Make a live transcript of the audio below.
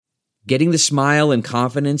Getting the smile and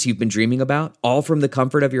confidence you've been dreaming about, all from the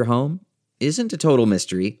comfort of your home, isn't a total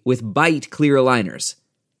mystery with Bite Clear Aligners.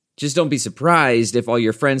 Just don't be surprised if all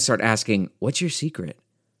your friends start asking, "What's your secret?"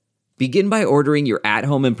 Begin by ordering your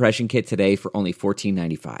at-home impression kit today for only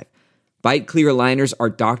 $14.95. Bite Clear Aligners are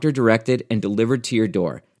doctor-directed and delivered to your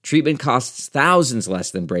door. Treatment costs thousands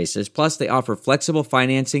less than braces, plus they offer flexible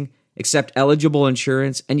financing, accept eligible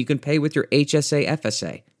insurance, and you can pay with your HSA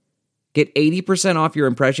FSA. Get 80% off your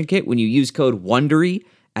impression kit when you use code WONDERY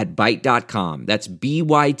at Byte.com. That's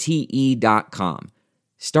BYTE.com.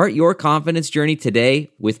 Start your confidence journey today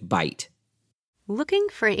with Byte. Looking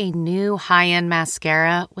for a new high-end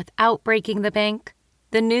mascara without breaking the bank?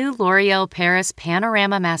 The new L'Oreal Paris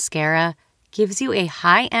Panorama Mascara gives you a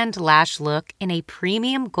high-end lash look in a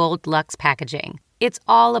premium gold luxe packaging. It's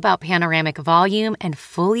all about panoramic volume and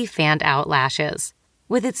fully fanned-out lashes.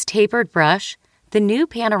 With its tapered brush, the new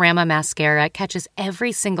Panorama Mascara catches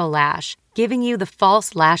every single lash, giving you the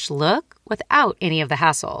false lash look without any of the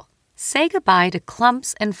hassle. Say goodbye to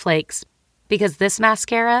clumps and flakes, because this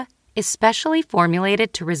mascara is specially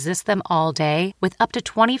formulated to resist them all day with up to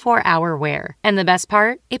 24-hour wear. And the best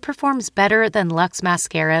part? It performs better than Luxe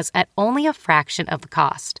mascaras at only a fraction of the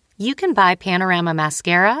cost. You can buy Panorama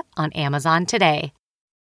Mascara on Amazon today.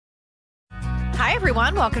 Hi,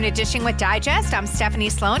 everyone. Welcome to Dishing with Digest. I'm Stephanie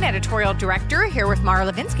Sloan, editorial director, here with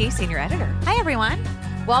Mara Levinsky, senior editor. Hi, everyone.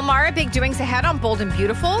 Well, Mara, big doings ahead on Bold and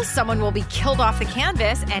Beautiful. Someone will be killed off the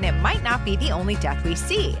canvas, and it might not be the only death we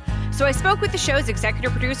see. So I spoke with the show's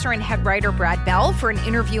executive producer and head writer, Brad Bell, for an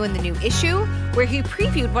interview in the new issue, where he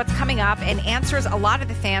previewed what's coming up and answers a lot of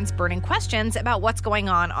the fans' burning questions about what's going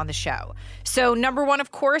on the show. So number one,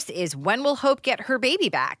 of course, is when will Hope get her baby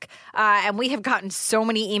back? And we have gotten so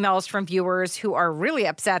many emails from viewers who are really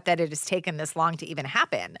upset that it has taken this long to even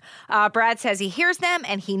happen. Brad says he hears them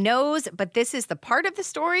and he knows, but this is the part of the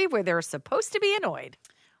story where they're supposed to be annoyed.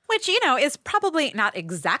 Which, is probably not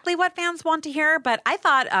exactly what fans want to hear, but I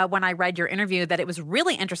thought when I read your interview that it was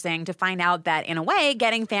really interesting to find out that, in a way,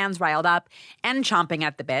 getting fans riled up and chomping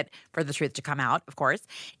at the bit for the truth to come out, of course,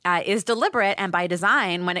 is deliberate and by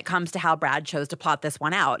design when it comes to how Brad chose to plot this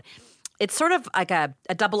one out. It's sort of like a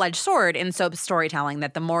double-edged sword in soap storytelling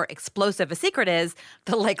that the more explosive a secret is,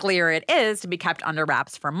 the likelier it is to be kept under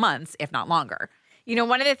wraps for months, if not longer.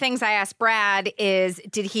 One of the things I asked Brad is,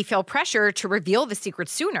 did he feel pressure to reveal the secret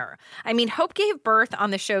sooner? I mean, Hope gave birth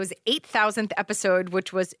on the show's 8,000th episode,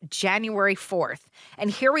 which was January 4th. And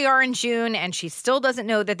here we are in June, and she still doesn't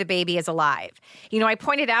know that the baby is alive. I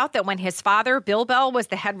pointed out that when his father, Bill Bell, was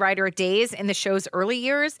the head writer at Days in the show's early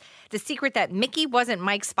years, the secret that Mickey wasn't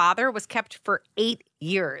Mike's father was kept for 8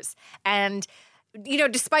 years. And,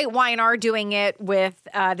 despite Y&R doing it with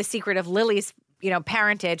the secret of Lily's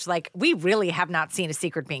parentage, we really have not seen a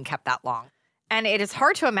secret being kept that long. And it is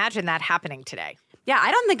hard to imagine that happening today. Yeah, I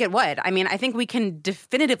don't think it would. I mean, I think we can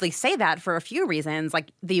definitively say that for a few reasons.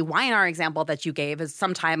 Like the Y&R example that you gave is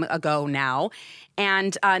some time ago now.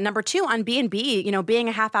 And number two, on B&B, being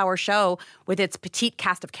a half-hour show with its petite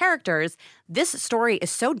cast of characters, this story is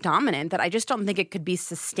so dominant that I just don't think it could be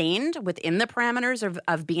sustained within the parameters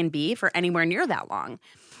of B&B for anywhere near that long.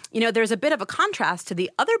 There's a bit of a contrast to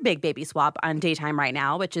the other big baby swap on Daytime right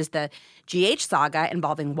now, which is the GH saga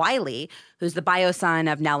involving Wiley, who's the bio son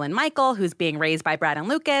of Nell and Michael, who's being raised by Brad and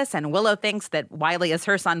Lucas, and Willow thinks that Wiley is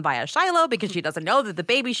her son via Shiloh because she doesn't know that the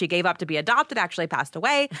baby she gave up to be adopted actually passed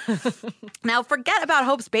away. Now, forget about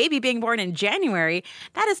Hope's baby being born in January.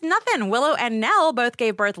 That is nothing. Willow and Nell both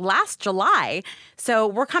gave birth last July. So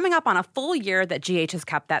we're coming up on a full year that GH has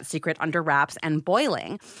kept that secret under wraps and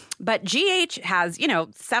boiling. But GH has,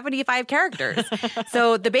 75 characters.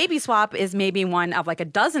 So the baby swap is maybe one of like a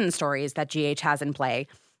dozen stories that GH has in play.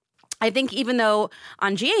 I think even though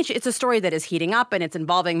on GH it's a story that is heating up and it's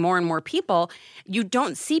involving more and more people, you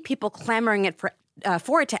don't see people clamoring it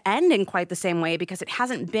for it to end in quite the same way because it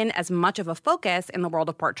hasn't been as much of a focus in the world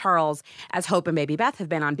of Port Charles as Hope and Baby Beth have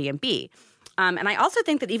been on B&B. And I also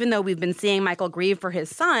think that even though we've been seeing Michael grieve for his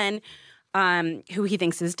son, who he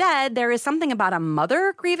thinks is dead, there is something about a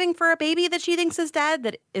mother grieving for a baby that she thinks is dead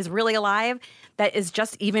that is really alive that is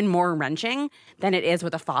just even more wrenching than it is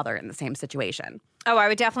with a father in the same situation. Oh, I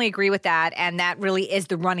would definitely agree with that. And that really is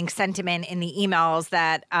the running sentiment in the emails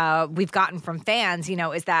that we've gotten from fans,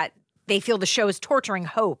 is that they feel the show is torturing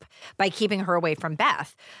Hope by keeping her away from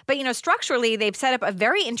Beth. But, structurally, they've set up a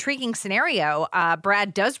very intriguing scenario.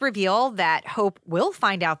 Brad does reveal that Hope will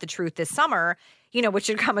find out the truth this summer. which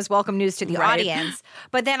should come as welcome news to the audience.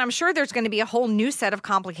 But then I'm sure there's going to be a whole new set of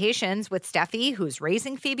complications with Steffi, who's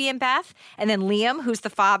raising Phoebe and Beth, and then Liam, who's the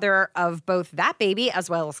father of both that baby as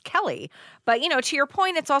well as Kelly. But, to your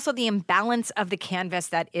point, it's also the imbalance of the canvas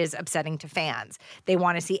that is upsetting to fans. They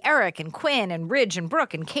want to see Eric and Quinn and Ridge and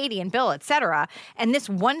Brooke and Katie and Bill, etc. And this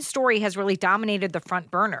one story has really dominated the front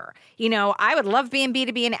burner. I would love B&B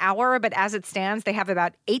to be an hour, but as it stands, they have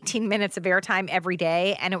about 18 minutes of airtime every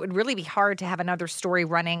day, and it would really be hard to have another story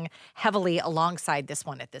running heavily alongside this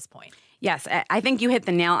one at this point. Yes, I think you hit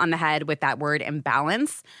the nail on the head with that word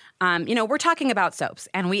imbalance. We're talking about soaps,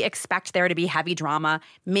 and we expect there to be heavy drama,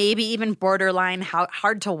 maybe even borderline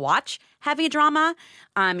hard to watch heavy drama,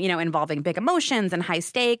 involving big emotions and high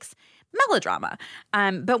stakes, melodrama.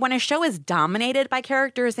 But when a show is dominated by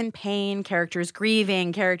characters in pain, characters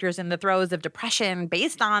grieving, characters in the throes of depression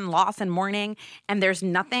based on loss and mourning, and there's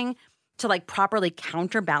nothing to properly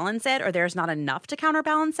counterbalance it, or there's not enough to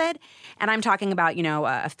counterbalance it. And I'm talking about,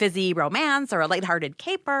 a fizzy romance or a lighthearted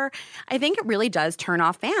caper. I think it really does turn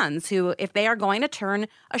off fans who, if they are going to turn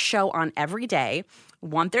a show on every day,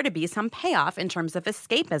 want there to be some payoff in terms of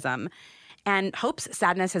escapism. And Hope's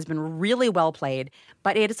sadness has been really well played,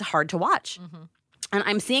 but it is hard to watch. Mm-hmm. And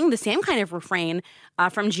I'm seeing the same kind of refrain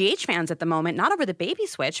from GH fans at the moment, not over the baby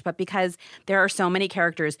switch, but because there are so many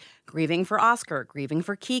characters grieving for Oscar, grieving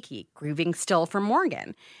for Kiki, grieving still for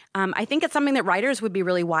Morgan. I think it's something that writers would be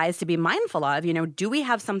really wise to be mindful of. Do we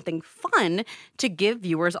have something fun to give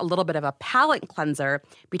viewers a little bit of a palate cleanser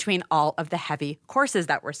between all of the heavy courses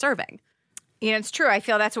that we're serving? It's true. I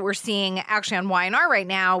feel that's what we're seeing actually on Y&R right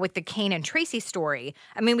now with the Kane and Tracy story.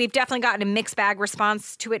 I mean, we've definitely gotten a mixed bag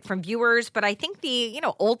response to it from viewers, but I think the,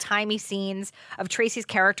 old-timey scenes of Tracy's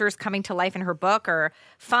characters coming to life in her book are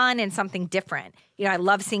fun and something different. I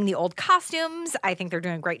love seeing the old costumes. I think they're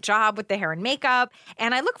doing a great job with the hair and makeup,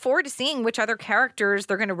 and I look forward to seeing which other characters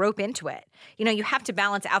they're going to rope into it. You have to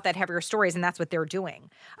balance out that heavier stories, and that's what they're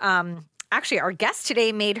doing. Actually, our guest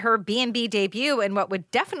today made her B&B debut in what would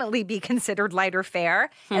definitely be considered lighter fare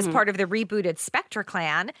as part of the rebooted Spectre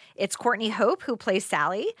clan. It's Courtney Hope, who plays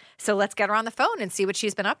Sally. So let's get her on the phone and see what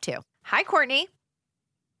she's been up to. Hi, Courtney.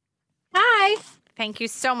 Hi. Thank you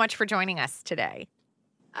so much for joining us today.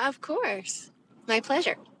 Of course. My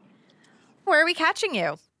pleasure. Where are we catching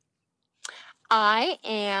you? I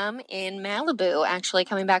am in Malibu, actually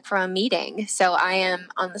coming back from a meeting. So I am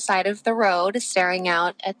on the side of the road staring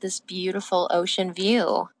out at this beautiful ocean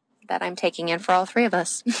view that I'm taking in for all three of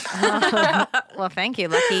us. Well, thank you.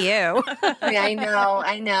 Lucky you. I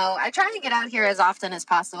know. I try to get out here as often as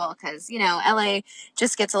possible because, LA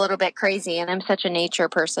just gets a little bit crazy and I'm such a nature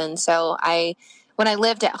person. So when I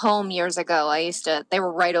lived at home years ago, they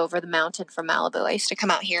were right over the mountain from Malibu. I used to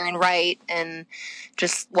come out here and write and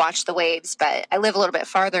just watch the waves, but I live a little bit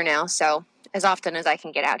farther now. So as often as I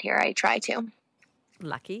can get out here, I try to.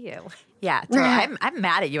 Lucky you. Yeah. So I'm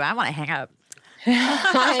mad at you. I want to hang up.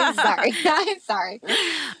 I'm sorry.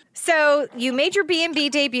 So you made your B&B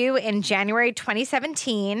debut in January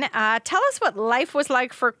 2017. Tell us what life was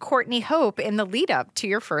like for Courtney Hope in the lead up to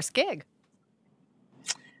your first gig.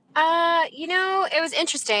 It was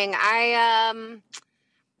interesting. I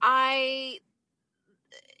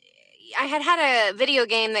had a video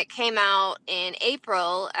game that came out in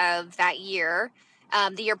April of that year,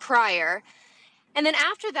 the year prior. And then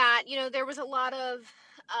after that, there was a lot of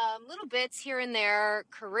little bits here and there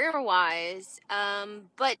career-wise.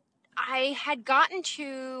 But I had gotten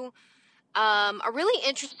to a really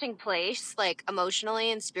interesting place,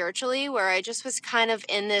 emotionally and spiritually, where I just was kind of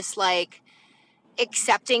in this,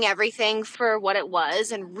 accepting everything for what it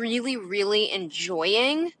was and really, really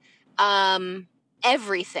enjoying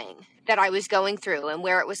everything that I was going through and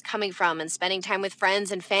where it was coming from and spending time with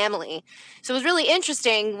friends and family. So it was really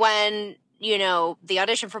interesting when, the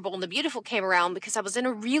audition for Bold and the Beautiful came around because I was in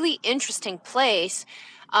a really interesting place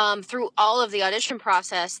through all of the audition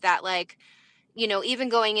process that even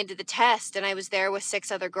going into the test, and I was there with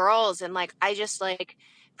 6 other girls and I just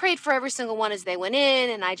prayed for every single one as they went in.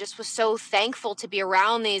 And I just was so thankful to be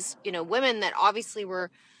around these, women that obviously were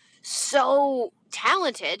so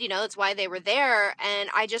talented, that's why they were there. And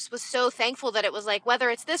I just was so thankful that it was whether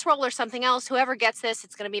it's this role or something else, whoever gets this,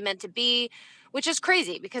 it's going to be meant to be, which is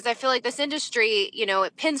crazy because I feel like this industry,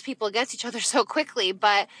 it pins people against each other so quickly.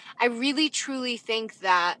 But I really, truly think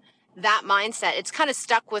that mindset, it's kind of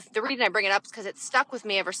stuck with, the reason I bring it up is because it's stuck with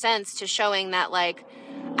me ever since, to showing that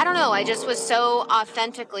I don't know, I just was so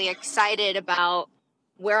authentically excited about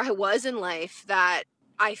where I was in life that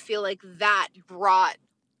I feel like that brought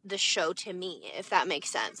the show to me, if that makes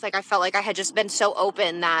sense. I felt like I had just been so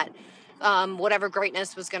open that whatever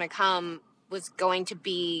greatness was going to come was going to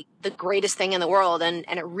be the greatest thing in the world. And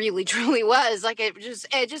it really, truly was. Like, it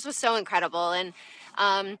just was so incredible. And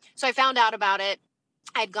so I found out about it.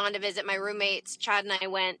 I'd gone to visit my roommates. Chad and I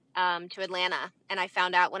went to Atlanta, and I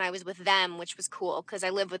found out when I was with them, which was cool because I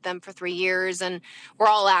lived with them for 3 years, and we're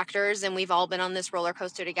all actors, and we've all been on this roller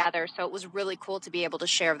coaster together. So it was really cool to be able to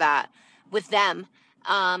share that with them.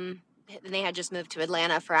 And they had just moved to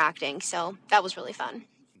Atlanta for acting, so that was really fun.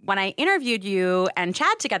 When I interviewed you and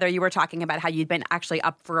Chad together, you were talking about how you'd been actually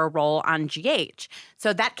up for a role on GH.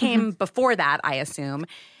 So that came before that, I assume.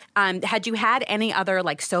 Had you had any other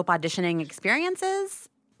like soap auditioning experiences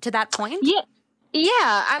to that point?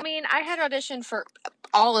 Yeah. I mean, I had auditioned for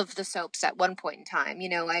all of the soaps at one point in time. You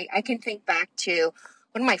know, I can think back to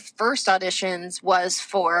one of my first auditions was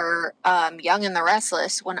for Young and the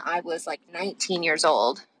Restless when I was like 19 years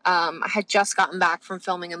old. I had just gotten back from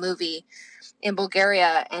filming a movie in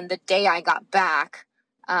Bulgaria, and the day I got back,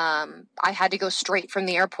 I had to go straight from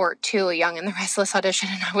the airport to a Young and the Restless audition,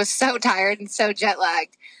 and I was so tired and so jet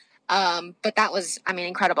lagged. But that was, I mean,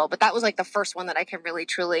 incredible. But that was like the first one that I can really,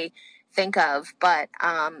 truly think of. But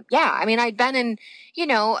yeah, I mean, I'd been in, you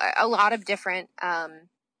know, a lot of different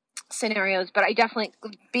scenarios, but I definitely,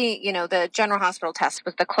 the General Hospital test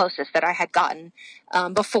was the closest that I had gotten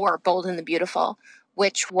before Bold and the Beautiful,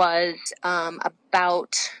 which was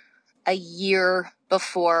about a year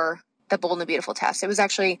before the Bold and the Beautiful test. It was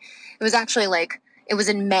actually like, it was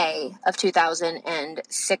in May of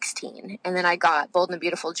 2016. And then I got Bold and the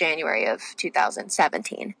Beautiful January of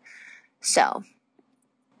 2017. So,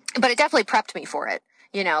 but it definitely prepped me for it,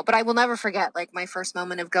 you know, but I will never forget like my first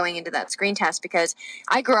moment of going into that screen test because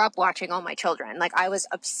I grew up watching All My Children. Like I was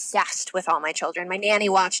obsessed with All My Children. My nanny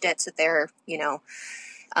watched it. So there, you know,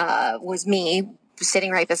 was me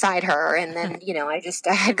sitting right beside her. And then, you know, I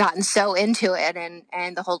had gotten so into it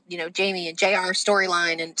and the whole, you know, Jamie and JR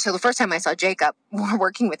storyline. And so the first time I saw Jacob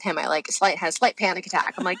working with him, I had a slight panic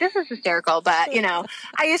attack. I'm like, this is hysterical. But, you know,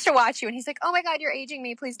 I used to watch you and he's like, oh my God, you're aging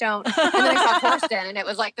me. Please don't. And then I saw Torsten and it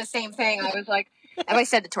was like the same thing. I was like, and I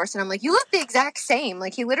said to Torsten, I'm like, you look the exact same.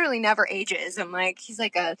 Like he literally never ages. I'm like, he's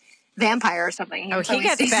like a vampire or something. Oh, he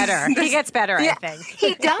gets better. He gets better, yeah, I think.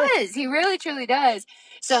 He does. He really, truly does.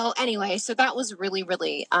 So anyway, so that was really,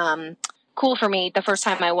 really cool for me. The first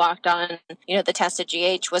time I walked on, you know, the test at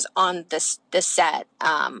GH was on this set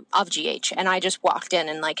of GH. And I just walked in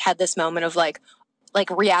and like had this moment of like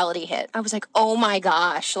reality hit. I was like, oh my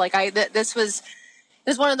gosh. Like this was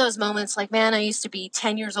one of those moments like, man, I used to be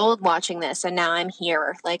 10 years old watching this and now I'm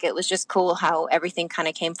here. Like it was just cool how everything kind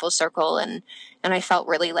of came full circle and I felt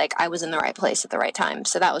really like I was in the right place at the right time.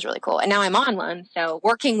 So that was really cool. And now I'm on one. So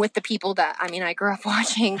working with the people that, I mean, I grew up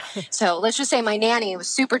watching. So let's just say my nanny was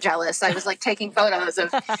super jealous. I was like taking photos of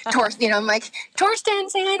Torsten, you know, I'm like, Torsten,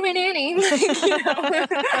 say hi to my nanny. Like, you know? She's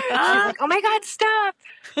like, oh my God, stop.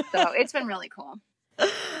 So it's been really cool.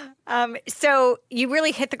 So you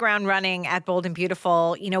really hit the ground running at Bold and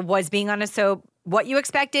Beautiful. You know, was being on a soap what you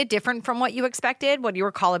expected, different from what you expected? What do you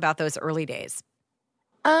recall about those early days?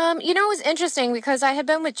 You know, it was interesting because I had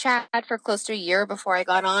been with Chad for close to a year before I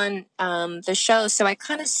got on the show. So I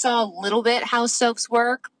kind of saw a little bit how soaps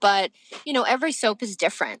work, but, you know, every soap is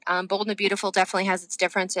different. Bold and the Beautiful definitely has its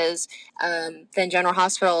differences than General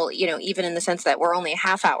Hospital, you know, even in the sense that we're only a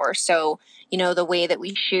half hour. So, you know, the way that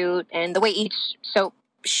we shoot and the way each soap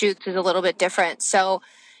shoots is a little bit different. So,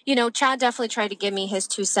 you know, Chad definitely tried to give me his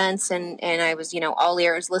 2 cents and I was, you know, all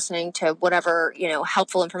ears listening to whatever, you know,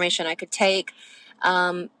 helpful information I could take.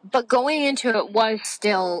 But going into it was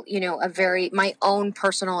still, you know, my own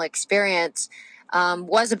personal experience,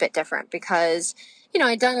 was a bit different because, you know,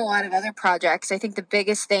 I'd done a lot of other projects. I think the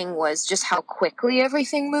biggest thing was just how quickly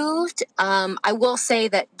everything moved. I will say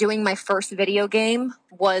that doing my first video game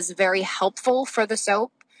was very helpful for the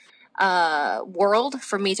soap, world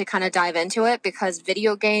for me to kind of dive into it because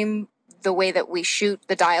video game, the way that we shoot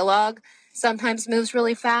the dialogue sometimes moves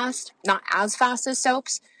really fast, not as fast as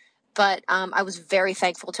soaps. But I was very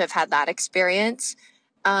thankful to have had that experience.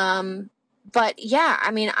 But yeah,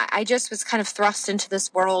 I mean, I just was kind of thrust into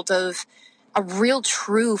this world of a real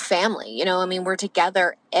true family. You know, I mean, we're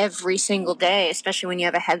together every single day, especially when you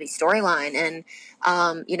have a heavy storyline.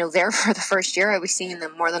 And, you know, there for the first year, I was seeing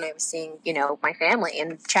them more than I was seeing, you know, my family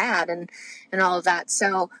and Chad and all of that.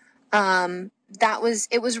 So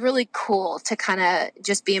it was really cool to kind of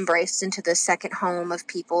just be embraced into the second home of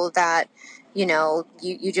people that, you know,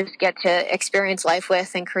 you just get to experience life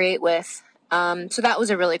with and create with. So that was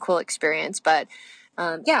a really cool experience. But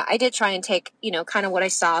yeah, I did try and take, you know, kind of what I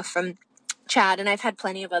saw from Chad. And I've had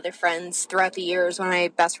plenty of other friends throughout the years. One of my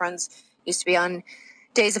best friends used to be on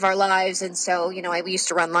Days of Our Lives. And so, I used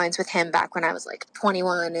to run lines with him back when I was like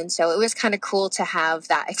 21. And so it was kind of cool to have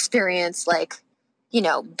that experience, like,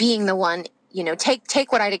 being the one,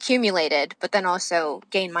 take what I'd accumulated, but then also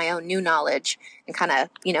gain my own new knowledge and kind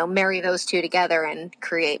of, marry those two together and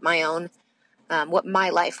create my own, what my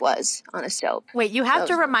life was on a soap. Wait, you have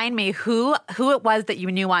to remind me who it was that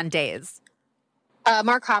you knew on Days.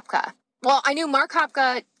 Mark Hopka. Well, I knew Mark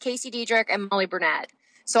Hopka, Casey Diedrich, and Molly Burnett.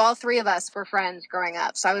 So all three of us were friends growing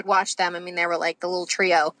up. So I would watch them. I mean, they were like the little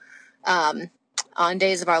trio on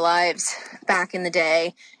Days of Our Lives back in the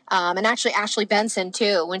day. And actually Ashley Benson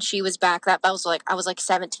too, when she was back, that was like, I was like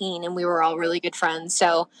 17 and we were all really good friends.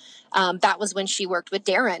 So that was when she worked with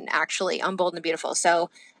Darren actually on Bold and the Beautiful.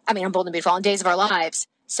 On Days of Our Lives.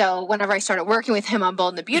 So whenever I started working with him on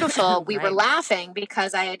Bold and the Beautiful, we were laughing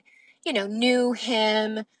because I had, knew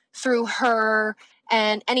him through her.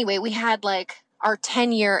 And anyway, we had like our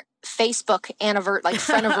 10-year Facebook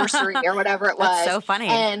friendiversary or whatever it was. That's so funny.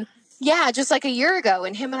 And yeah, just like a year ago.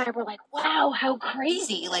 And him and I were like, wow, how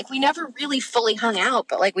crazy. Like we never really fully hung out,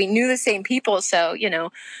 but like we knew the same people. So,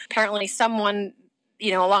 apparently someone,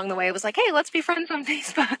 along the way was like, hey, let's be friends on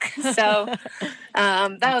Facebook. So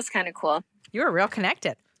that was kind of cool. You were real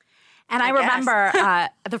connected. And I remember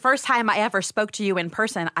the first time I ever spoke to you in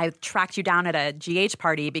person, I tracked you down at a GH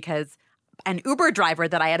party because an Uber driver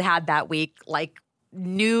that I had that week, like,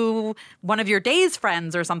 knew one of your Days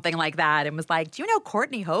friends or something like that and was like, do you know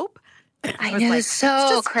Courtney Hope? I know, it's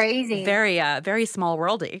so crazy. Very, very small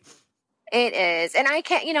worldy. It is. And I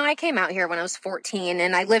came out here when I was 14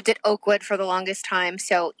 and I lived at Oakwood for the longest time.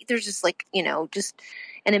 So there's just like, just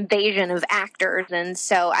an invasion of actors. And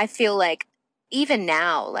so I feel like even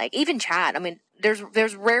now, like even Chad, I mean,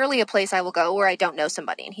 there's rarely a place I will go where I don't know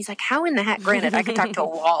somebody. And he's like, how in the heck? Granted, I could talk to a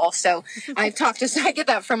wall. So I get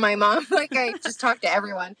that from my mom. Like I just talk to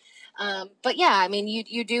everyone. But yeah, I mean,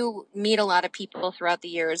 you do meet a lot of people throughout the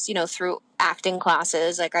years, through acting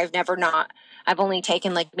classes. Like I've only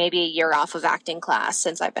taken like maybe a year off of acting class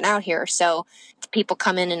since I've been out here. So people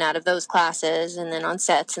come in and out of those classes and then on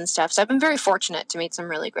sets and stuff. So I've been very fortunate to meet some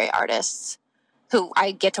really great artists who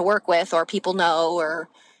I get to work with or people know or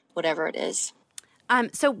whatever it is.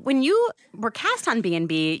 So when you were cast on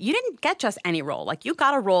B&B, you didn't get just any role. Like you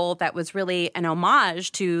got a role that was really an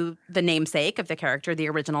homage to the namesake of the character, the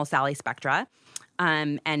original Sally Spectra.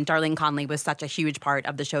 And Darlene Conley was such a huge part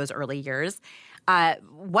of the show's early years.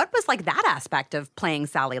 What was like that aspect of playing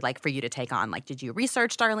Sally like for you to take on? Like, did you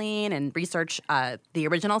research Darlene and research the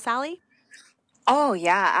original Sally? Oh,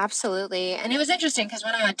 yeah, absolutely. And it was interesting because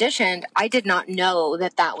when I auditioned, I did not know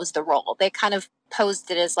that was the role. They kind of posed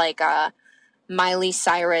it as like a Miley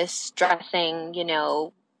Cyrus dressing,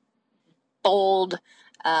 bold,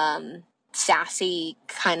 sassy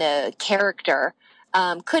kind of character.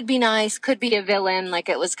 Could be nice, could be a villain. Like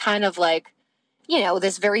it was kind of like,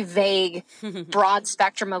 this very vague, broad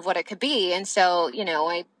spectrum of what it could be. And so,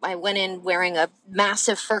 I went in wearing a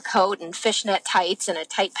massive fur coat and fishnet tights and a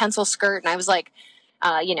tight pencil skirt. And I was like,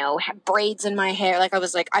 had braids in my hair. Like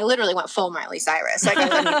I literally went full Miley Cyrus. Like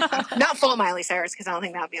not full Miley Cyrus because I don't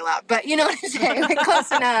think that would be allowed. But you know what I'm saying? Like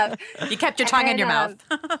close enough. You kept your tongue in your mouth.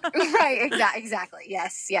 Right. Exactly.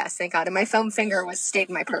 Yes. Thank God. And my foam finger stayed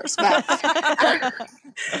in my purse. But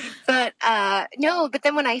no. But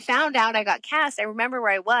then when I found out I got cast, I remember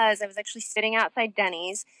where I was. I was actually sitting outside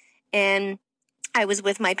Denny's, and I was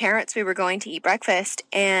with my parents. We were going to eat breakfast,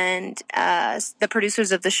 and the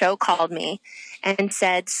producers of the show called me and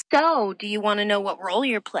said, so do you want to know what role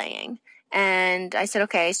you're playing? And I said,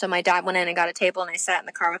 okay. So my dad went in and got a table, and I sat in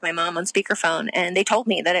the car with my mom on speakerphone, and they told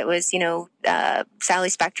me that it was, Sally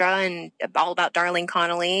Spectra and all about Darlene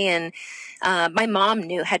Connolly. And my mom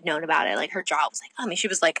had known about it. Like her jaw was like, she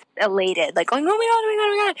was like elated, like going, oh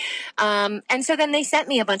my God. And so then they sent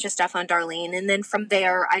me a bunch of stuff on Darlene. And then from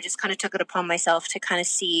there, I just kind of took it upon myself to kind of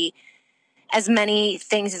see as many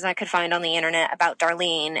things as I could find on the internet about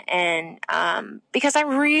Darlene. And because I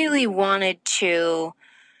really wanted to,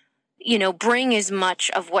 bring as much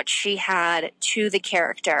of what she had to the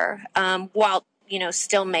character, while,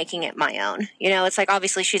 still making it my own. It's like,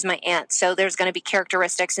 obviously she's my aunt, so there's going to be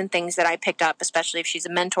characteristics and things that I picked up, especially if she's a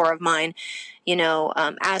mentor of mine,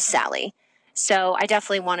 as Sally. So I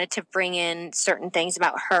definitely wanted to bring in certain things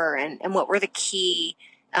about her and what were the key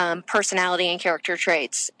personality and character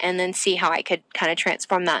traits, and then see how I could kind of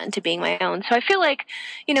transform that into being my own. So I feel like,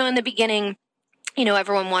 in the beginning,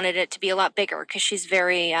 everyone wanted it to be a lot bigger because she's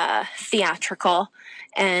very theatrical.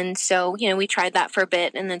 And so, we tried that for a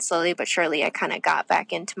bit, and then slowly but surely I kind of got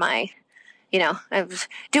back into my, I was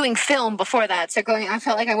doing film before that. So I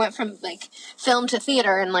felt like I went from like film to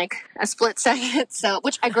theater in like a split second. So,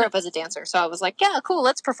 which I grew up as a dancer. So I was like, yeah, cool.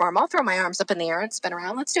 Let's perform. I'll throw my arms up in the air and spin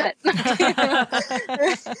around. Let's do it.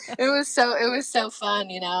 It was so fun.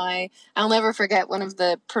 I'll never forget one of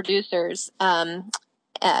the producers,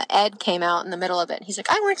 Ed came out in the middle of it. He's like,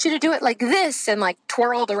 I want you to do it like this, and like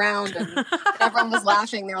twirled around, and everyone was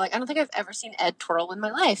laughing. They were like, I don't think I've ever seen Ed twirl in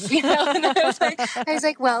my life. And I was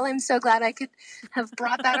like, well, I'm so glad I could have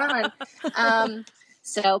brought that on.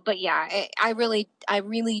 But yeah, I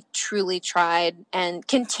really truly tried and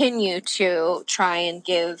continue to try and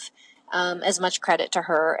give as much credit to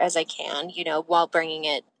her as I can, while bringing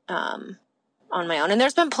it on my own. And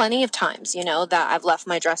there's been plenty of times, that I've left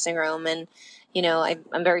my dressing room and,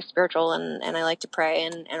 I'm very spiritual and I like to pray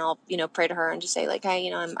and I'll, pray to her and just say like, hey,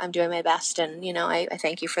 I'm doing my best. And, I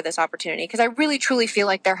thank you for this opportunity. Cause I really truly feel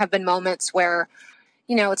like there have been moments where,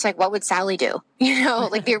 it's like, what would Sally do?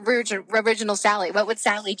 Like the original Sally, what would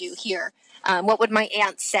Sally do here? What would my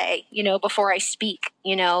aunt say, before I speak,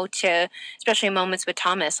 to, especially in moments with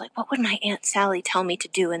Thomas, like, what would my Aunt Sally tell me to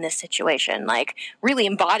do in this situation? Like really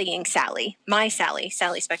embodying Sally, my Sally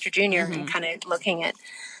Spector Jr. And kind of looking at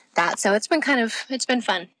that. So it's been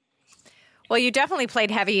fun. Well, you definitely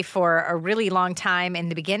played heavy for a really long time in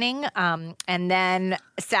the beginning. And then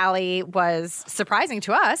Sally was, surprising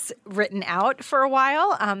to us, written out for a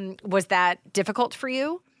while. Was that difficult for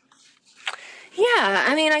you? Yeah,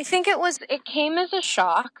 I think it came as a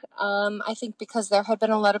shock. I think because there had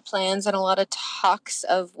been a lot of plans and a lot of talks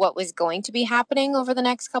of what was going to be happening over the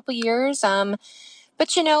next couple years. But,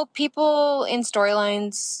 people in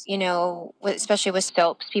storylines, especially with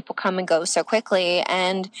soaps, people come and go so quickly.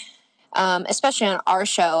 And especially on our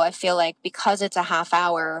show, I feel like because it's a half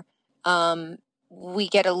hour, we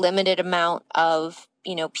get a limited amount of,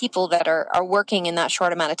 people that are working in that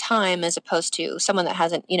short amount of time as opposed to someone that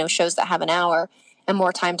hasn't, shows that have an hour and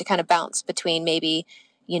more time to kind of bounce between maybe,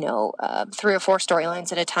 3 or 4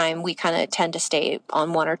 storylines at a time. We kind of tend to stay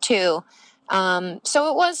on 1 or 2.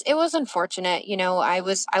 So it was unfortunate. I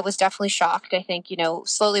was definitely shocked. I think,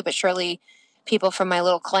 slowly but surely people from my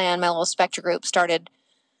little clan, my little Spectre group started,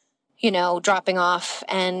 dropping off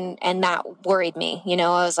and that worried me. I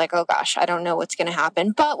was like, oh gosh, I don't know what's going to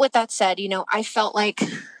happen. But with that said, I felt like,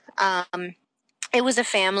 it was a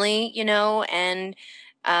family, and,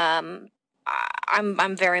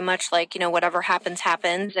 I'm very much like, whatever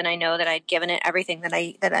happens. And I know that I'd given it everything that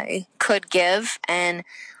I could give. And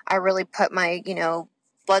I really put my,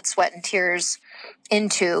 blood, sweat, and tears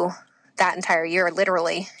into that entire year,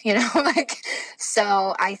 literally,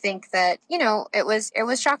 so I think that, it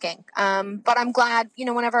was shocking. But I'm glad,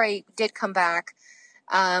 whenever I did come back,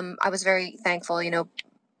 I was very thankful,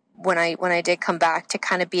 when I did come back to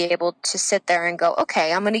kind of be able to sit there and go,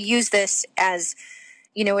 okay, I'm going to use this as,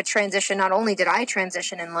 a transition. Not only did I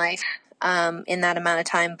transition in life, in that amount of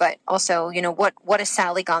time, but also, what has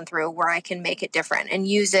Sally gone through where I can make it different and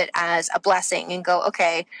use it as a blessing and go,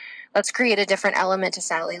 okay, let's create a different element to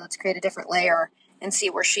Sally. Let's create a different layer and see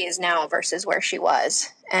where she is now versus where she was.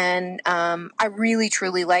 And I really,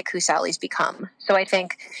 truly like who Sally's become. So I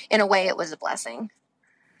think in a way it was a blessing.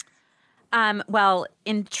 Well,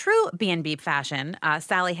 in true B&B fashion,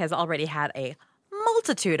 Sally has already had a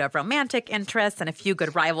multitude of romantic interests and a few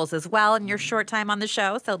good rivals as well in your short time on the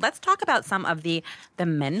show. So let's talk about some of the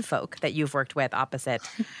menfolk that you've worked with opposite.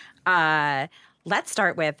 Let's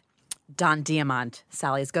start with Don Diamont,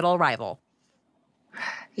 Sally's good old rival.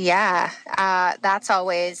 Yeah, that's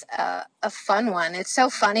always a fun one. It's so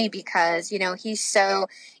funny because, he's so,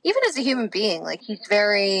 even as a human being, like he's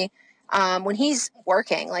very, when he's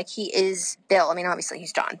working, like he is Bill. I mean, obviously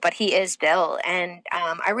he's John, but he is Bill. And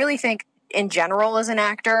I really think in general as an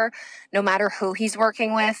actor, no matter who he's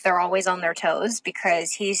working with, they're always on their toes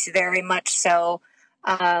because he's very much so,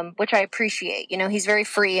 which I appreciate. He's very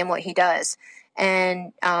free in what he does.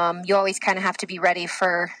 And you always kind of have to be ready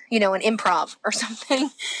for, an improv or something.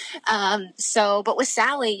 But with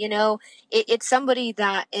Sally, it's somebody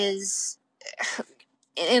that is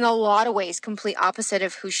in a lot of ways complete opposite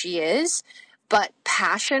of who she is, but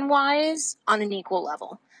passion-wise on an equal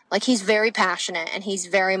level. Like he's very passionate and he's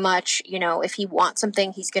very much, if he wants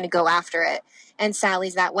something, he's going to go after it. And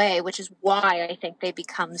Sally's that way, which is why I think they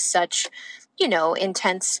become such,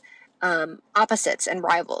 intense opposites and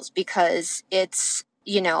rivals because it's,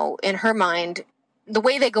 in her mind, the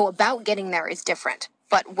way they go about getting there is different,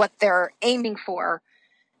 but what they're aiming for,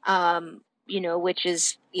 which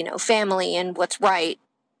is, family and what's right,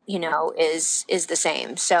 is the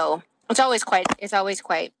same. So it's always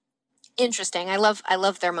quite interesting. I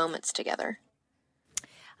love their moments together.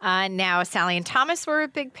 Now, Sally and Thomas were a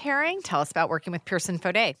big pairing. Tell us about working with Pearson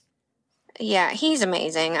Faudet. Yeah, he's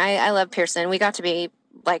amazing. I love Pearson. We got to be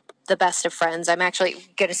like the best of friends. I'm actually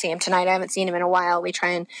going to see him tonight. I haven't seen him in a while. We try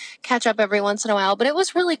and catch up every once in a while, but it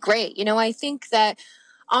was really great. I think that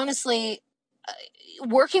honestly,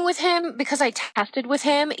 working with him, because I tested with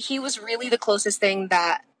him, he was really the closest thing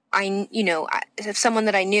that someone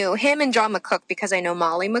that I knew, him and John McCook, because I know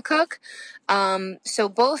Molly McCook. So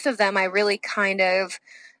both of them, I really kind of,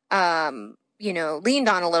 leaned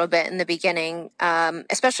on a little bit in the beginning,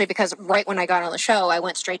 especially because right when I got on the show, I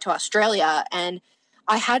went straight to Australia and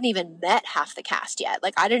I hadn't even met half the cast yet.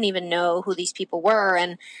 Like, I didn't even know who these people were.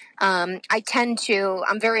 And I'm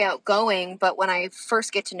very outgoing, but when I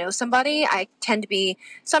first get to know somebody, I tend to be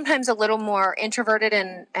sometimes a little more introverted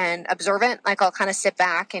and observant. Like, I'll kind of sit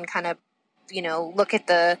back and kind of, look at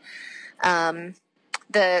the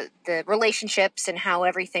relationships and how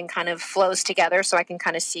everything kind of flows together so I can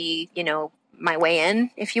kind of see, my way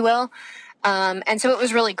in, if you will. And so it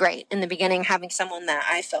was really great in the beginning having someone that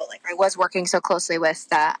I felt like I was working so closely with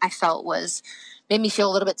that I felt made me feel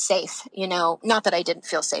a little bit safe, not that I didn't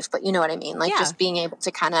feel safe, but you know what I mean? Like just being able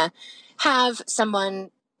to kind of have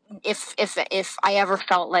someone, if I ever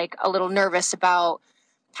felt like a little nervous about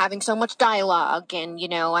having so much dialogue and,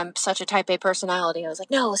 I'm such a type A personality. I was like,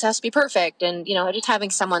 no, this has to be perfect. And, just having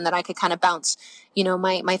someone that I could kind of bounce,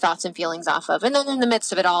 my thoughts and feelings off of. And then in the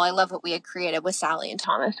midst of it all, I love what we had created with Sally and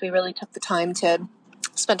Thomas. We really took the time to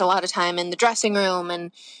spend a lot of time in the dressing room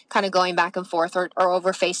and kind of going back and forth or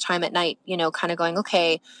over FaceTime at night, kind of going,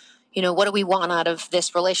 okay, what do we want out of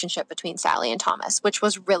this relationship between Sally and Thomas, which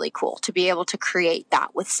was really cool to be able to create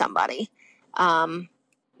that with somebody.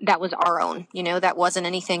 That was our own, that wasn't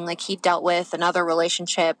anything like he dealt with another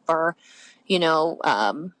relationship or,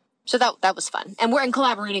 so that was fun. And we're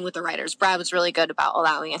collaborating with the writers. Brad was really good about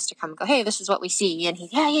allowing us to come and go, hey, this is what we see. And he,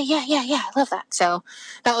 yeah, I love that. So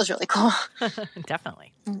that was really cool.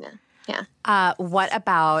 Definitely. Yeah. What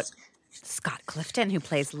about Scott Clifton, who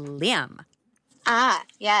plays Liam?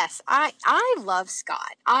 Yes. I love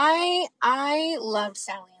Scott. I loved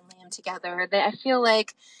Sally and Liam together. I feel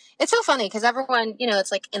like it's so funny because everyone,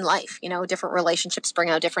 it's like in life, different relationships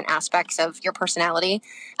bring out different aspects of your personality.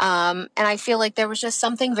 And I feel like there was just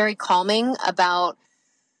something very calming about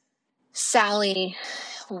Sally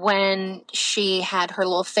when she had her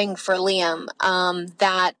little thing for Liam,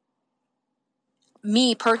 that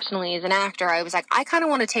me personally as an actor, I was like, I kind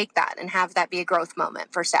of want to take that and have that be a growth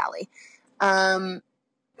moment for Sally.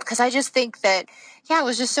 Because I just think that, it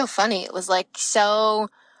was just so funny. It was like so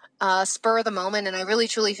spur of the moment. And I really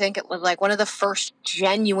truly think it was like one of the first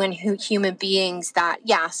genuine human beings that,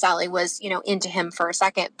 Sally was, into him for a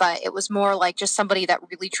second, but it was more like just somebody that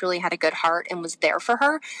really truly had a good heart and was there for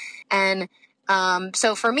her. And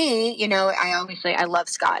so for me, I love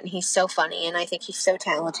Scott and he's so funny and I think he's so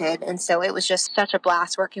talented. And so it was just such a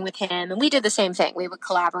blast working with him. And we did the same thing. We would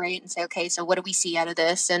collaborate and say, okay, so what do we see out of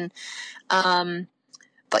this? And,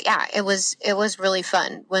 but it was really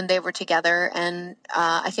fun when they were together. And,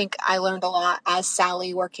 I think I learned a lot as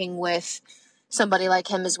Sally working with somebody like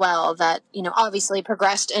him as well that, obviously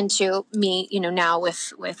progressed into me, now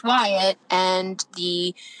with Wyatt and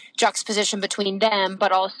the juxtaposition between them,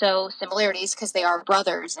 but also similarities because they are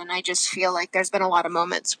brothers. And I just feel like there's been a lot of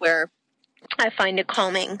moments where I find it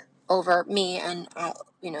calming over me and,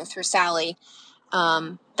 through Sally,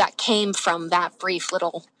 that came from that brief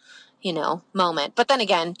little, moment. But then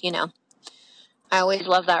again, I always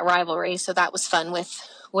love that rivalry. So that was fun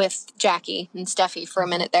with Jackie and Steffi for a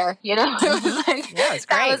minute there, It was like,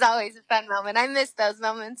 that was always a fun moment. I miss those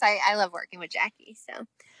moments. I love working with Jackie. So,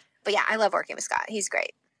 but I love working with Scott. He's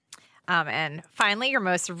great. And finally, your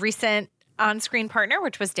most recent on-screen partner,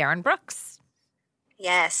 which was Darren Brooks.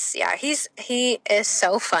 Yes. Yeah. He is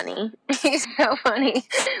so funny. He's so funny,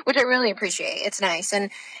 which I really appreciate. It's nice. And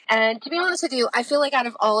to be honest with you, I feel like out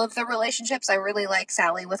of all of the relationships, I really like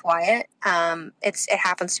Sally with Wyatt. It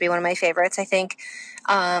happens to be one of my favorites. I think,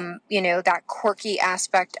 that quirky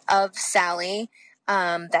aspect of Sally,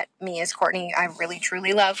 that me as Courtney, I really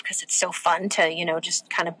truly love because it's so fun to, just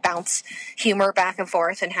kind of bounce humor back and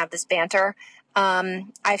forth and have this banter.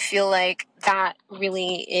 I feel like that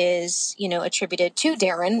really is, attributed to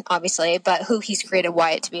Darren, obviously, but who he's created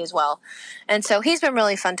Wyatt to be as well. And so he's been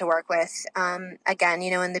really fun to work with. Again,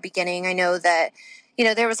 in the beginning, I know that,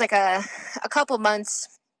 there was like a couple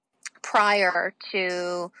months prior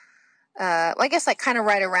to, I guess like kind of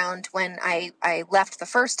right around when I left the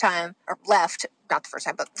first time, or left, not the first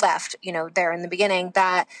time, but left, there in the beginning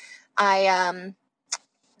that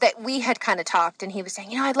that we had kind of talked and he was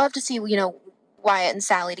saying, I'd love to see, Wyatt and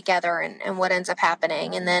Sally together and what ends up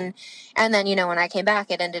happening. And then, when I came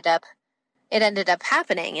back, it ended up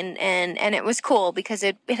happening, and it was cool because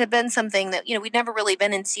it had been something that, we'd never really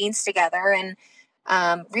been in scenes together and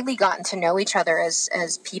really gotten to know each other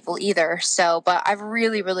as people either. So, but I've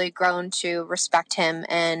really, really grown to respect him,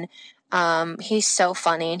 and he's so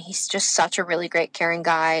funny, and he's just such a really great, caring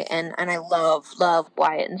guy. And I love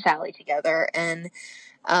Wyatt and Sally together. And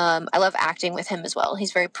I love acting with him as well.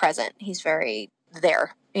 He's very present. He's very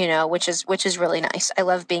there, which is really nice. I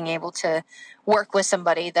love being able to work with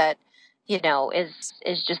somebody that, is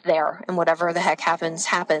just there, and whatever the heck happens,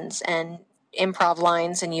 and improv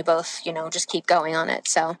lines, and you both, just keep going on it.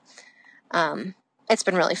 So, it's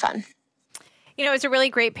been really fun. It was a really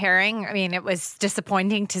great pairing. I mean, it was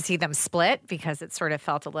disappointing to see them split because it sort of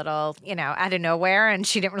felt a little, out of nowhere, and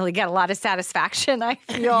she didn't really get a lot of satisfaction, I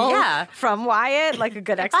feel, from Wyatt, like a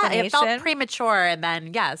good explanation. It felt premature, and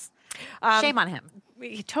then, shame on him.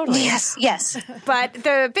 Totally. Yes. But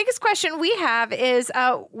the biggest question we have is,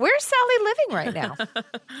 where's Sally living right now?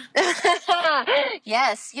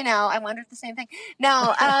 Yes, I wondered the same thing.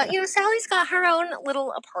 No, Sally's got her own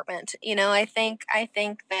little apartment. I think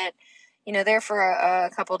that, there for a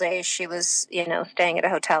couple days she was, staying at a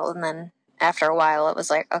hotel, and then after a while it was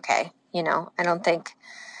like, okay,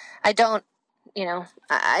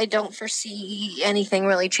 I don't foresee anything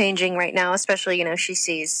really changing right now, especially, she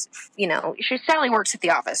sees, Sally works at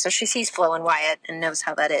the office, so she sees Flo and Wyatt and knows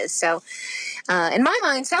how that is. So, in my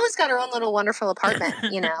mind, Sally's got her own little wonderful apartment,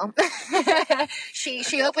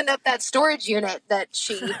 She opened up that storage unit that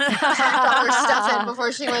she packed all her stuff in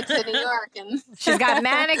before she went to New York. And she's got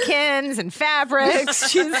mannequins and fabrics.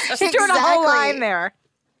 She's doing a whole line there.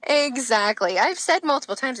 Exactly. I've said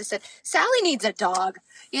multiple times, I said, Sally needs a dog,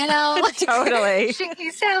 Totally.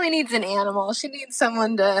 Sally needs an animal. She needs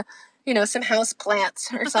someone to, some house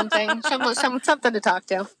plants or something, something to talk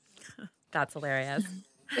to. That's hilarious.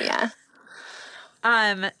 Yeah.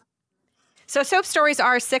 So soap stories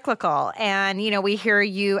are cyclical, and, we hear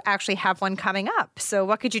you actually have one coming up. So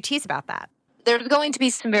what could you tease about that? There's going to be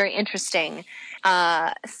some very interesting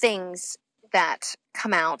things that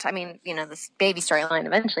come out. I mean, this baby storyline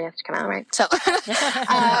eventually has to come out, right? So,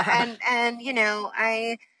 I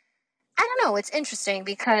don't know. It's interesting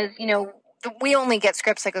because, we only get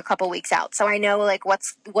scripts like a couple weeks out. So I know like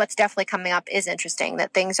what's definitely coming up is interesting,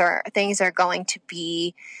 that things are going to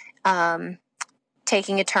be,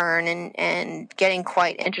 taking a turn and getting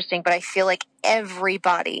quite interesting. But I feel like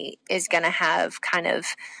everybody is going to have kind of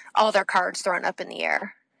all their cards thrown up in the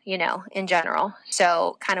air, in general.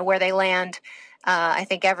 So kind of where they land, I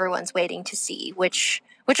think everyone's waiting to see, which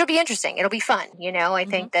will be interesting. It'll be fun. I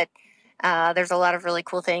think that there's a lot of really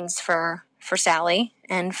cool things for Sally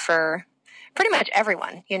and for pretty much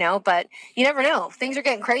everyone, but you never know. Things are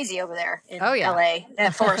getting crazy over there in LA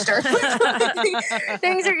at Forrester.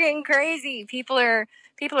 Things are getting crazy. People are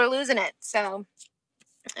losing it. So,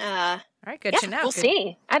 all right, good to know. We'll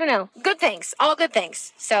see. I don't know. Good things, all good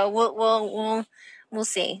things. So we'll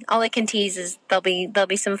see. All I can tease is there'll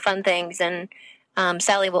be some fun things, and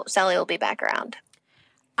Sally will be back around.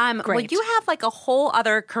 Well, you have like a whole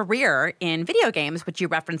other career in video games, which you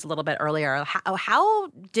referenced a little bit earlier. How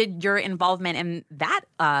did your involvement in that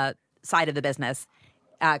side of the business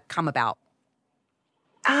come about?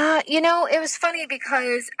 It was funny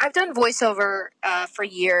because I've done voiceover for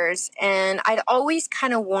years, and I'd always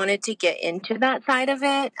kind of wanted to get into that side of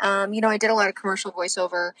it. I did a lot of commercial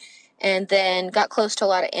voiceover, and then got close to a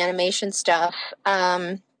lot of animation stuff.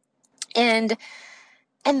 And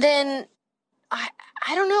then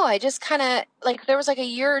I don't know. I just kind of like, there was like a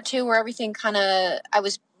year or two where everything I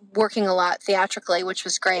was working a lot theatrically, which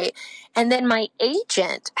was great. And then my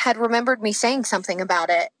agent had remembered me saying something about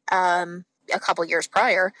it, a couple years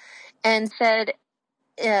prior, and said,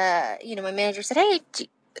 my manager said, hey,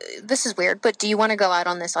 this is weird, but do you want to go out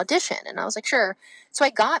on this audition? And I was like, sure. So I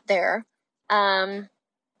got there, and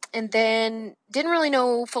then didn't really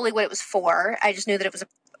know fully what it was for. I just knew that it was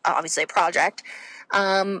obviously a project.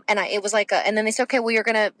 It was like and then they said, okay, well, you're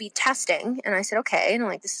going to be testing. And I said, okay. And I'm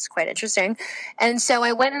like, this is quite interesting. And so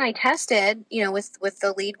I went and I tested, with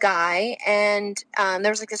the lead guy, and,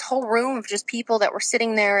 there was like this whole room of just people that were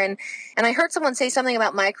sitting there. And I heard someone say something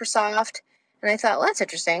about Microsoft, and I thought, well, that's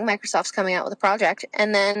interesting. Microsoft's coming out with a project.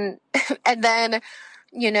 And then,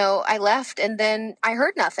 I left, and then I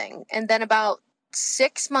heard nothing. And then about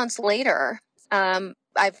 6 months later, I've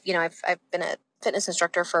been a fitness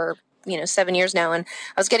instructor for 7 years now. And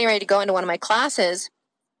I was getting ready to go into one of my classes,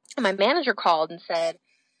 and my manager called and said,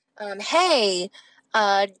 hey,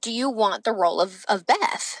 do you want the role of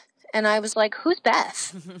Beth? And I was like, who's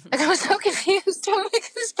Beth? Like, I was so confused. I'm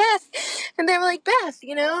like, who's Beth? And they were like, Beth,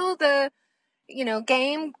 the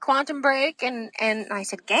game, Quantum Break. And I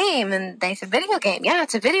said, game. And they said, video game. Yeah,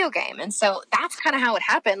 it's a video game. And so that's kind of how it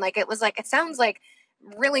happened. Like, it was like, it sounds like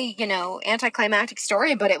really, anticlimactic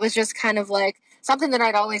story, but it was just kind of like something that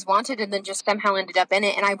I'd always wanted and then just somehow ended up in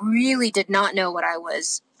it. And I really did not know what I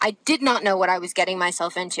was getting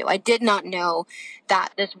myself into. I did not know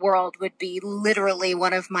that this world would be literally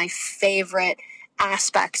one of my favorite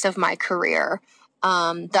aspects of my career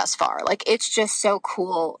thus far. Like, it's just so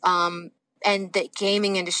cool. And the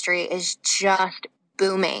gaming industry is just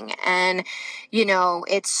booming. And,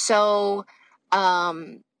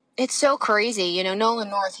 it's so crazy. Nolan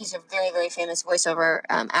North, he's a very, very famous voiceover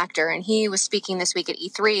actor, and he was speaking this week at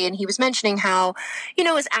E3, and he was mentioning how,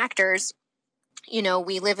 as actors,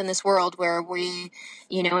 we live in this world where we,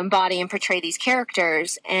 embody and portray these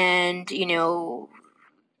characters, and,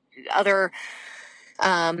 other,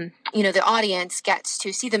 the audience gets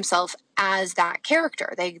to see themselves as that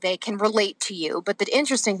character. They can relate to you. But the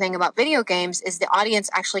interesting thing about video games is the audience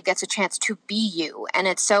actually gets a chance to be you. And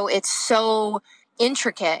it's so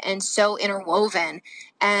intricate and so interwoven.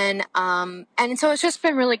 And so it's just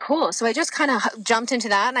been really cool. So I just kind of jumped into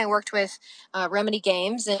that, and I worked with Remedy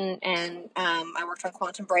Games, and I worked on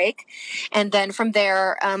Quantum Break. And then from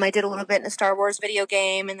there, I did a little bit in a Star Wars video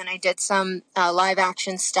game, and then I did some live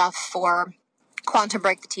action stuff for Quantum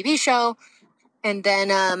Break, the TV show, and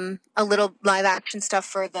then a little live action stuff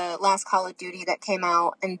for the last Call of Duty that came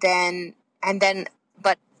out. Then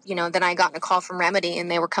I got a call from Remedy, and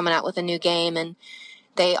they were coming out with a new game, and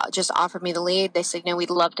they just offered me the lead. They said, we'd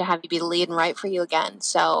love to have you be the lead and write for you again.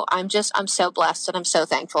 So I'm so blessed, and I'm so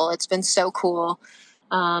thankful. It's been so cool.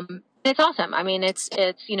 It's awesome. I mean, it's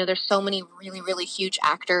there's so many really, really huge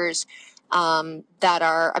actors that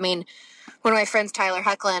are, one of my friends, Tyler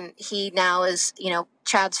Hecklin, he now is,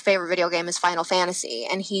 Chad's favorite video game is Final Fantasy,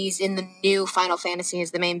 and he's in the new Final Fantasy as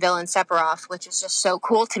the main villain, Sephiroth, which is just so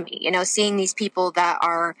cool to me. Seeing these people that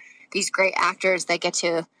are these great actors that get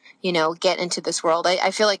to, get into this world. I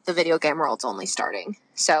feel like the video game world's only starting.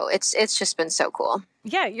 So it's just been so cool.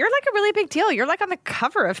 Yeah, you're like a really big deal. You're like on the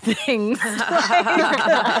cover of things.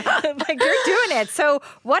 like you're doing it. So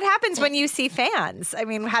what happens when you see fans?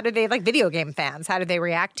 How do they, like video game fans, how do they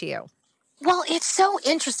react to you? Well, it's so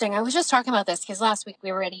interesting. I was just talking about this because last week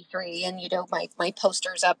we were at E3, and, my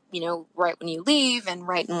poster's up, right when you leave and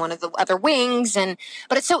right in one of the other wings.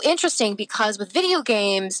 But it's so interesting because with video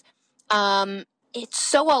games, it's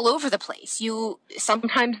so all over the place.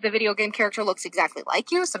 Sometimes the video game character looks exactly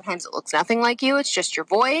like you. Sometimes it looks nothing like you. It's just your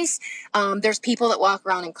voice. There's people that walk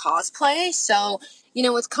around in cosplay. So,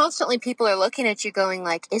 it's constantly people are looking at you going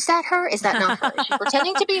like, is that her? Is that not her? Is she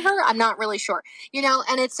pretending to be her? I'm not really sure,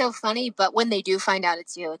 and it's so funny. But when they do find out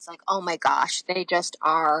it's you, it's like, oh my gosh, they just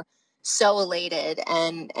are so elated.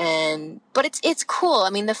 But it's cool.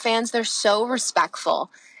 The fans, they're so respectful.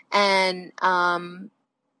 And,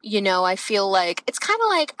 I feel like it's kind of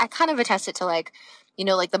like, I kind of attest it to like,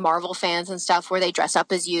 like the Marvel fans and stuff where they dress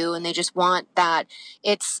up as you and they just want that.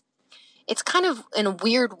 It's kind of in a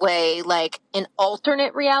weird way, like an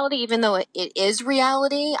alternate reality, even though it is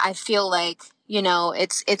reality. I feel like,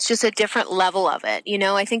 it's just a different level of it.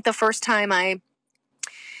 I think the first time I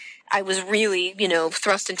was really,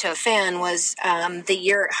 thrust into a fan was the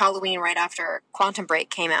year at Halloween right after Quantum Break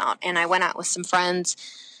came out. And I went out with some friends.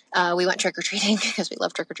 We went trick-or-treating because we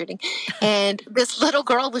love trick-or-treating. And this little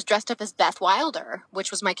girl was dressed up as Beth Wilder,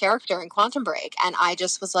 which was my character in Quantum Break. And I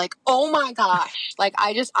just was like, oh my gosh. Like,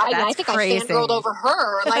 I think crazy. I fangirled over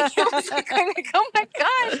her. Like, it was like, oh my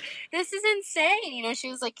gosh, this is insane.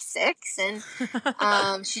 She was like 6, and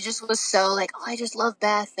she just was so like, oh, I just love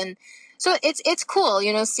Beth. And so it's cool,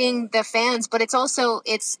 seeing the fans, but it's also,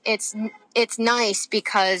 it's nice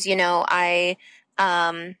because,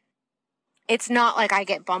 it's not like I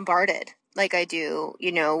get bombarded like I do,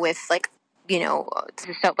 with like, so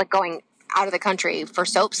like going out of the country for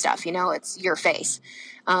soap stuff, it's your face.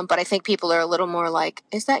 But I think people are a little more like,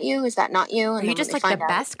 is that you? Is that not you? And you're just like the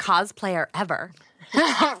best cosplayer ever.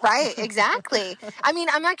 Right, exactly. I'm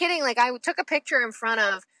not kidding. Like I took a picture in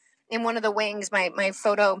one of the wings, my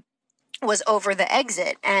photo was over the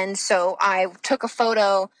exit. And so I took a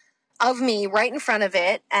photo of me right in front of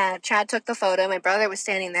it. Chad took the photo. My brother was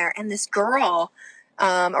standing there, and this girl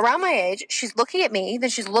around my age, she's looking at me, then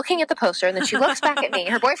she's looking at the poster, and then she looks back at me.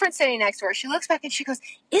 Her boyfriend's sitting next to her. She looks back and she goes,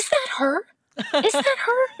 is that her? Is that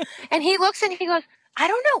her? And he looks and he goes, I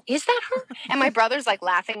don't know. Is that her? And my brother's like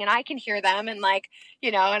laughing, and I can hear them, and like,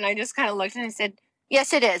 and I just kind of looked and I said,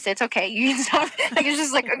 Yes, it is. It's okay. You can stop. Like, it's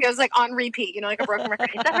just like, it was like on repeat, you know, like a broken record.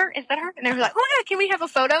 Is that her? Is that her? And they were like, oh my God, can we have a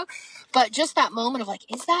photo? But just that moment of like,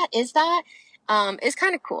 is that is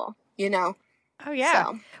kind of cool, you know? Oh, yeah.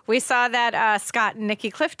 So. We saw that Scott and Nikki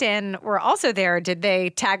Clifton were also there. Did they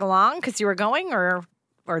tag along because you were going, or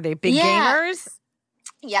are they big gamers?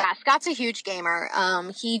 Yeah, Scott's a huge gamer.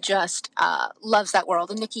 He just loves that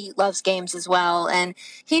world, and Nikki loves games as well. And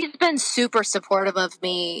he's been super supportive of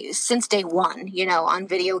me since day one, you know, on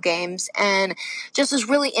video games, and just was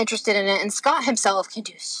really interested in it. And Scott himself can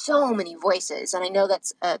do so many voices, and I know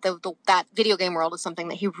that's that video game world is something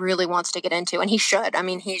that he really wants to get into, and he should. I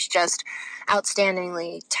mean, he's just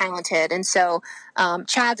outstandingly talented. And so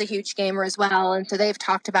Chad's a huge gamer as well, and so they've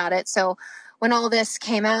talked about it. So when all this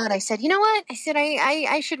came out, I said, you know what? I said,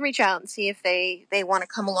 I should reach out and see if they want to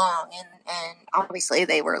come along. And obviously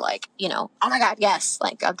they were like, you know, oh my God, yes,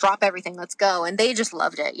 like I'll drop everything. Let's go. And they just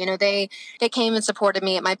loved it. You know, they came and supported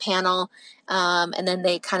me at my panel. And then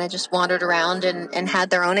they kind of just wandered around and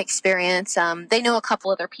had their own experience. They know a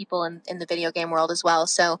couple other people in the video game world as well.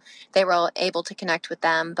 So they were able to connect with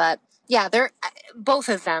them. But yeah, they're both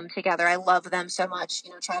of them together. I love them so much.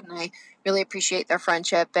 You know, Chad and I really appreciate their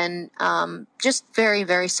friendship, and just very,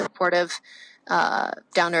 very supportive,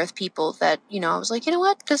 down-to-earth people that, you know, I was like, you know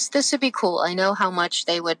what, this would be cool. I know how much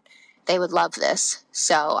they would love this.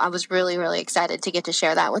 So I was really, really excited to get to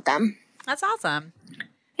share that with them. That's awesome.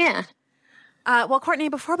 Yeah. Well, Courtney,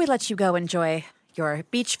 before we let you go enjoy your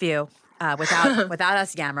beach view without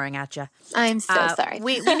us yammering at you. I'm so sorry.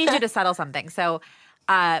 We need you to settle something. So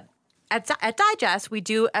at Digest, we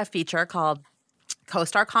do a feature called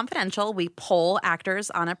Co-Star Confidential. We poll actors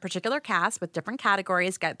on a particular cast with different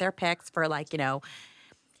categories, get their picks for, like, you know,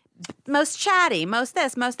 most chatty, most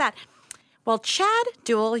this, most that. Well, Chad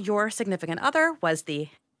Duell, your significant other, was the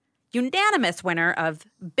unanimous winner of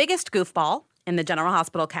Biggest Goofball in the General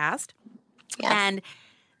Hospital cast. Yeah. And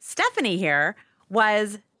Stephanie here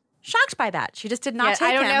was shocked by that. She just did not take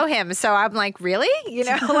him. I don't know him, so I'm like, really? You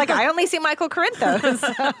know, like, I only see Michael Corinthos.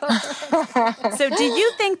 So do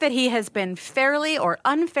you think that he has been fairly or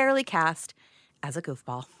unfairly cast as a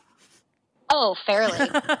goofball? Oh, fairly.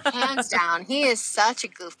 Hands down. He is such a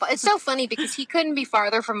goofball. It's so funny because he couldn't be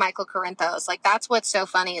farther from Michael Corinthos. Like, that's what's so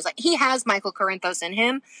funny is, like, he has Michael Corinthos in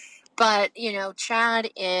him, but, you know,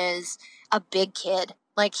 Chad is a big kid.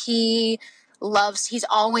 Like, he's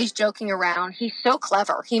always joking around. He's so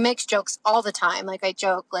clever. He makes jokes all the time. Like, I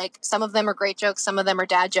joke, like, some of them are great jokes, some of them are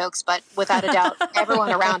dad jokes, but without a doubt,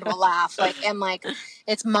 everyone around will laugh. Like, and like,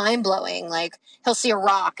 it's mind blowing. Like, he'll see a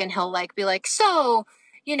rock and he'll like be like, so,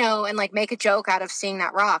 you know, and like make a joke out of seeing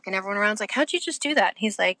that rock. And everyone around's like, how'd you just do that?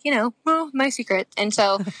 He's like, you know, well, my secret. And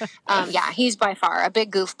so, yeah, he's by far a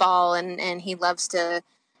big goofball, and he loves to,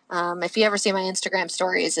 if you ever see my Instagram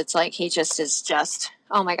stories, it's like, he just is just,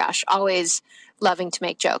 oh my gosh, always loving to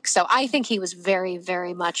make jokes. So I think he was very,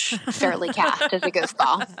 very much fairly cast as a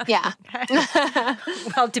goofball. Yeah.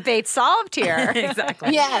 Well, debate solved here.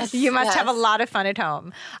 Exactly. Yes. You must have a lot of fun at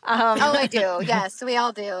home. Oh, I do. Yes, we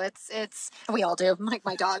all do. We all do. Like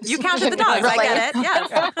my dogs. You counted the dogs. I get it.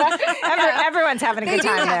 Yes. Everyone's having a good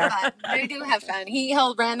time there. Fun. They do have fun.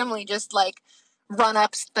 He'll randomly just like run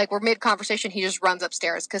up, like we're mid-conversation, he just runs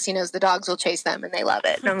upstairs because he knows the dogs will chase them and they love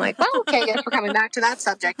it. And I'm like, well, okay, guess we're coming back to that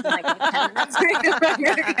subject in like 10 minutes.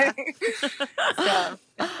 So,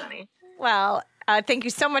 that's funny. Well, thank you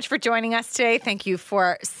so much for joining us today. Thank you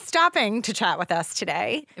for stopping to chat with us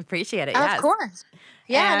today. Appreciate it, Of course.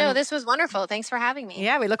 Yeah, no, this was wonderful. Thanks for having me.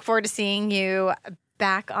 Yeah, we look forward to seeing you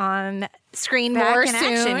back on screen back more in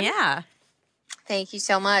soon. Action, yeah. Thank you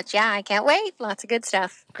so much. Yeah, I can't wait. Lots of good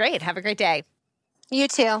stuff. Great. Have a great day. You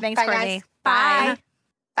too. Thanks, Bye, Courtney. guys. Bye.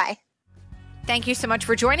 Bye. Thank you so much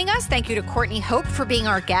for joining us. Thank you to Courtney Hope for being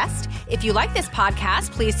our guest. If you like this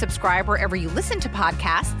podcast, please subscribe wherever you listen to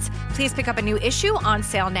podcasts. Please pick up a new issue on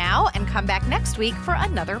sale now and come back next week for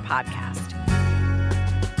another podcast.